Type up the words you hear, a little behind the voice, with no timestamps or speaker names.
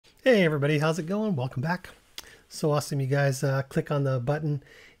Hey everybody, how's it going? Welcome back. So awesome you guys click on the button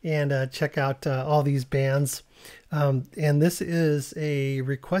and check out all these bands. And this is a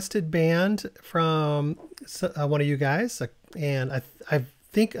requested band from one of you guys. And I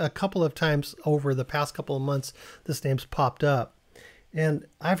think a couple of times over the past couple of months, this name's popped up. And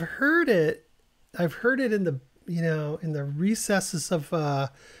I've heard it in the, in the recesses of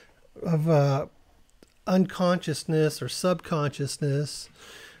unconsciousness or subconsciousness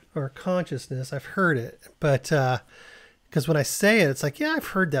or consciousness. I've heard it, but because when I say it, it's like, yeah, I've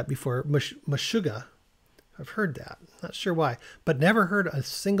heard that before. MESHUGGAH, I've heard that. Not sure why, but never heard a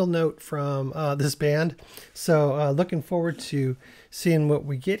single note from this band. So looking forward to seeing what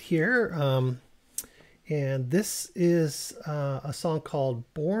we get here. And this is a song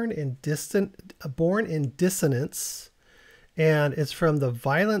called Born in Dissonance, and it's from the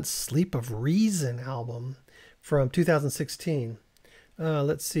Violent Sleep of Reason album from 2016.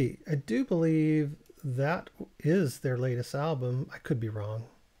 Let's see. I do believe that is their latest album. I could be wrong.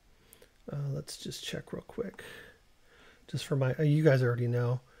 Let's just check real quick. Just for my, you guys already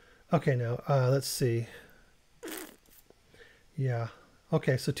know. Okay, now, let's see. Yeah.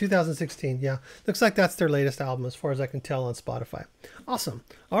 Okay, so 2016. Yeah. Looks like that's their latest album as far as I can tell on Spotify. Awesome.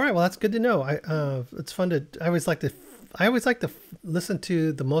 All right, well, that's good to know. It's fun to, I always like to listen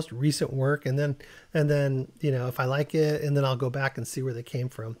to the most recent work, and then if I like it, and then I'll go back and see where they came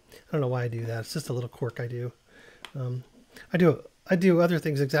from. I don't know why I do that. It's just a little quirk I do. I do other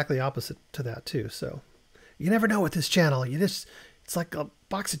things exactly opposite to that too. So you never know with this channel. It's like a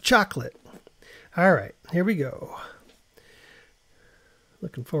box of chocolate. All right, here we go.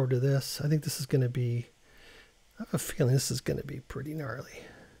 Looking forward to this. I think this is going to be, I have a feeling this is going to be pretty gnarly.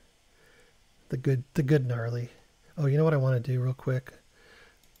 The good gnarly. Oh, you know what I want to do real quick?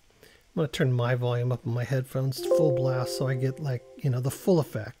 I'm going to turn my volume up on my headphones full blast so I get like, the full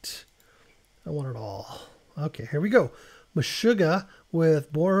effect. I want it all. Okay, here we go. MESHUGGAH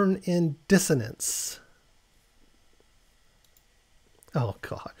with Born in Dissonance. Oh,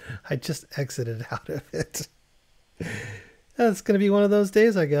 God. I just exited out of it. That's going to be one of those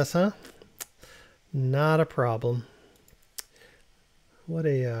days, I guess, huh? Not a problem. What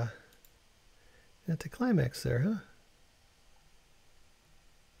a anticlimax there, huh?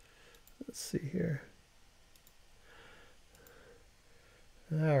 Let's see here.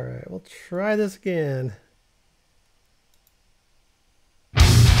 All right, we'll try this again.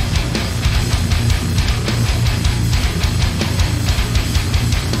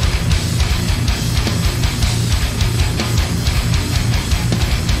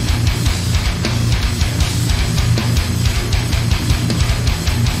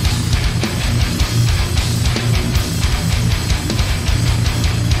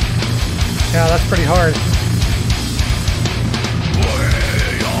 Yeah, that's pretty hard.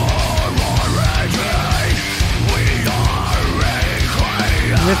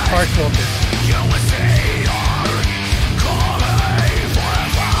 With harsh vocals.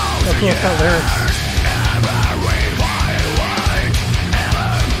 Oh, cool, it's got lyrics.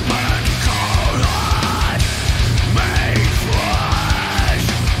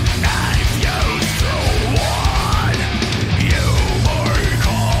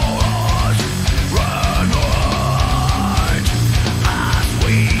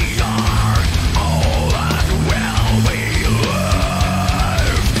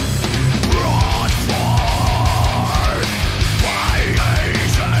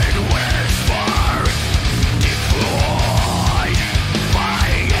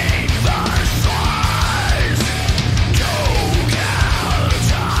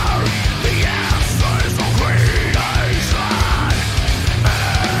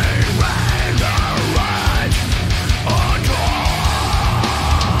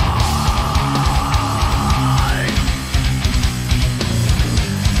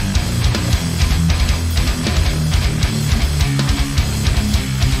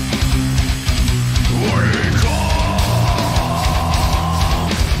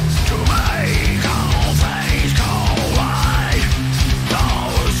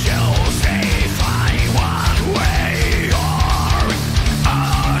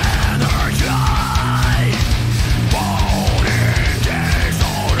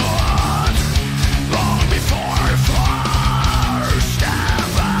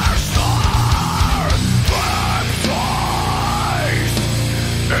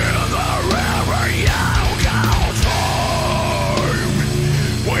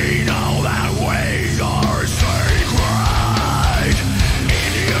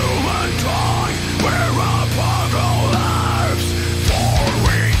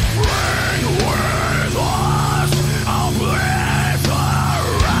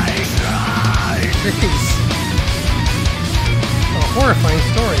 Jeez. A horrifying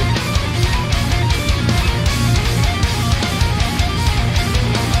story.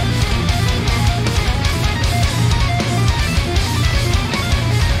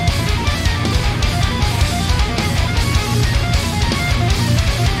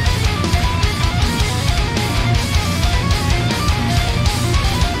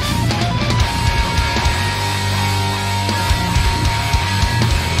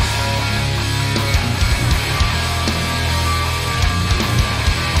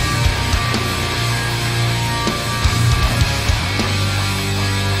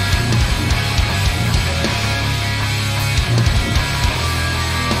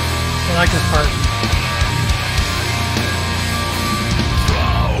 I like this part.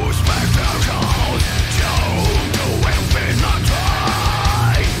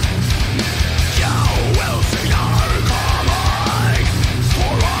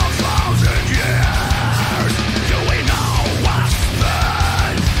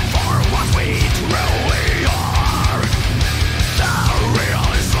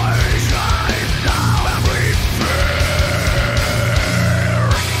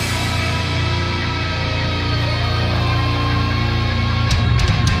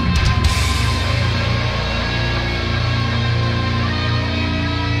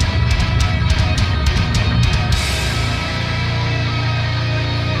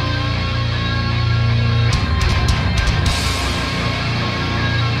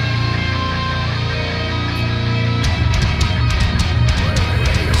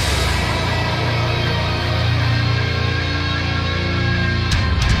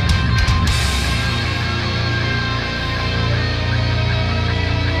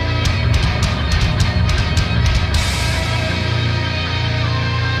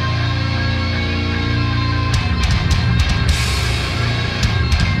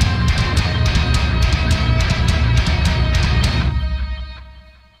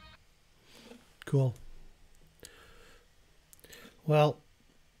 Cool. Well,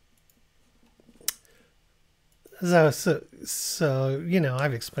 so you know,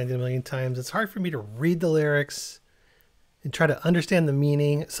 I've explained it a million times. It's hard for me to read the lyrics and try to understand the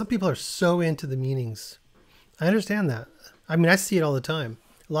meaning. Some people are so into the meanings. I understand that. I mean, I see it all the time.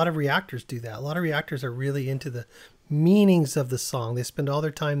 A lot of reactors do that. A lot of reactors are really into the meanings of the song. They spend all their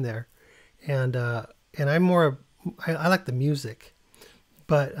time there. And I'm more, I like the music,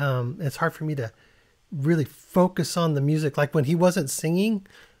 but it's hard for me to really focus on the music. Like when he wasn't singing,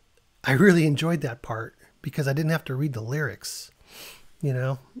 I really enjoyed that part because I didn't have to read the lyrics, you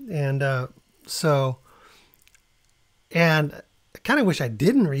know? And and I kind of wish I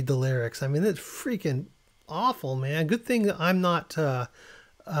didn't read the lyrics. I mean, it's freaking awful, man. Good thing I'm not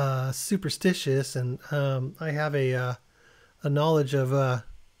superstitious, and I have a knowledge of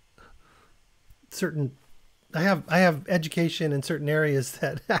certain. I have education in certain areas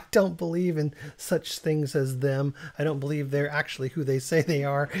that I don't believe in such things as them. I don't believe they're actually who they say they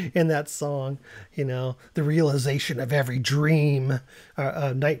are in that song. You know, the realization of every dream,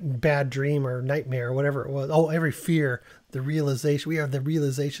 bad dream or nightmare, or whatever it was. Oh, every fear, the realization. We have the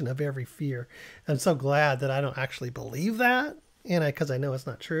realization of every fear. I'm so glad that I don't actually believe that, and because I know it's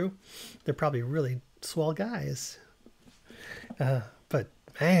not true. They're probably really swell guys. But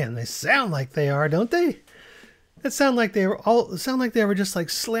man, they sound like they are, don't they? It sound like they were just like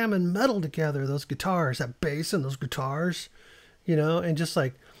slamming metal together. Those guitars, that bass and those guitars, you know, and just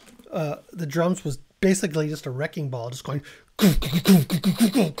like the drums was basically just a wrecking ball, just going, you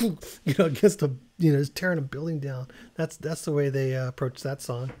know, against a, you know, just tearing a building down. That's the way they approached that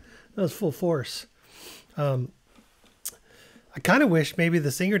song. That was full force. I kind of wish maybe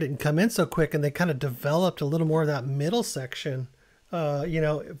the singer didn't come in so quick and they kind of developed a little more of that middle section. You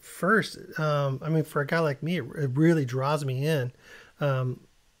know, first, I mean, for a guy like me, it really draws me in.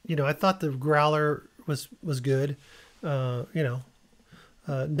 You know, I thought the growler was good. You know,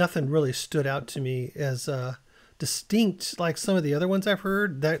 nothing really stood out to me as distinct like some of the other ones I've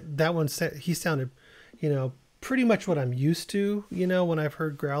heard. That one, he sounded, you know, pretty much what I'm used to, you know, when I've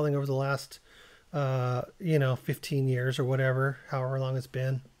heard growling over the last, you know, 15 years or whatever, however long it's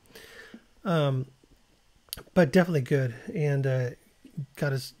been. But definitely good, and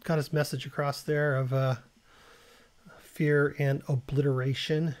got his message across there of fear and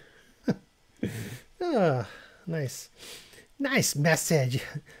obliteration. Nice message.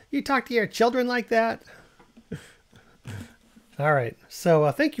 You talk to your children like that? All right, so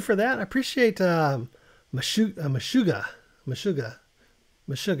thank you for that. I appreciate MESHUGGAH,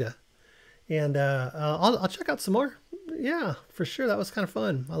 and I'll check out some more. Yeah, for sure. That was kind of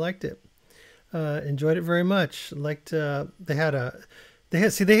fun. I liked it. Enjoyed it very much. Liked they had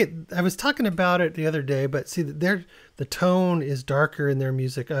I was talking about it the other day, but see, the tone is darker in their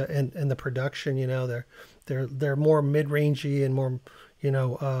music, and the production. You know, they're more mid-rangey and more, you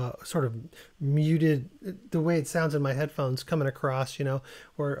know, sort of muted. The way it sounds in my headphones coming across, you know,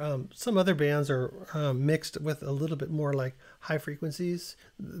 where some other bands are mixed with a little bit more like high frequencies.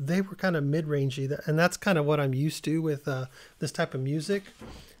 They were kind of mid-rangey, and that's kind of what I'm used to with this type of music.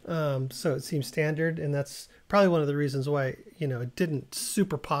 So it seems standard, and that's probably one of the reasons why, you know, it didn't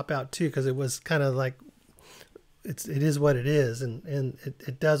super pop out too, because it was kind of like it is what it is, and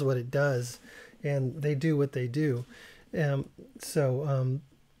it does what it does, and they do what they do. So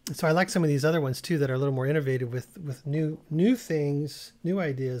I like some of these other ones too that are a little more innovative with new things, new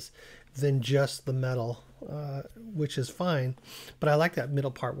ideas than just the metal, which is fine. But I like that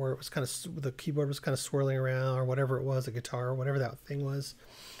middle part where it was kind of, the keyboard was kind of swirling around, or whatever it was, a guitar or whatever that thing was.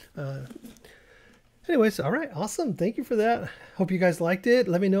 Anyways, all right, awesome. Thank you for that. Hope you guys liked it.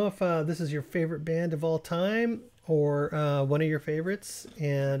 Let me know if this is your favorite band of all time, or one of your favorites.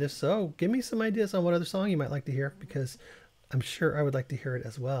 And if so, give me some ideas on what other song you might like to hear, because I'm sure I would like to hear it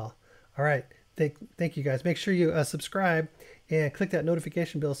as well. All right. Thank you guys. Make sure you subscribe and click that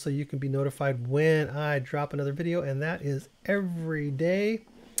notification bell so you can be notified when I drop another video. And that is every day,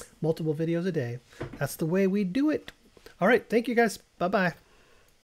 multiple videos a day. That's the way we do it. All right. Thank you guys. Bye-bye.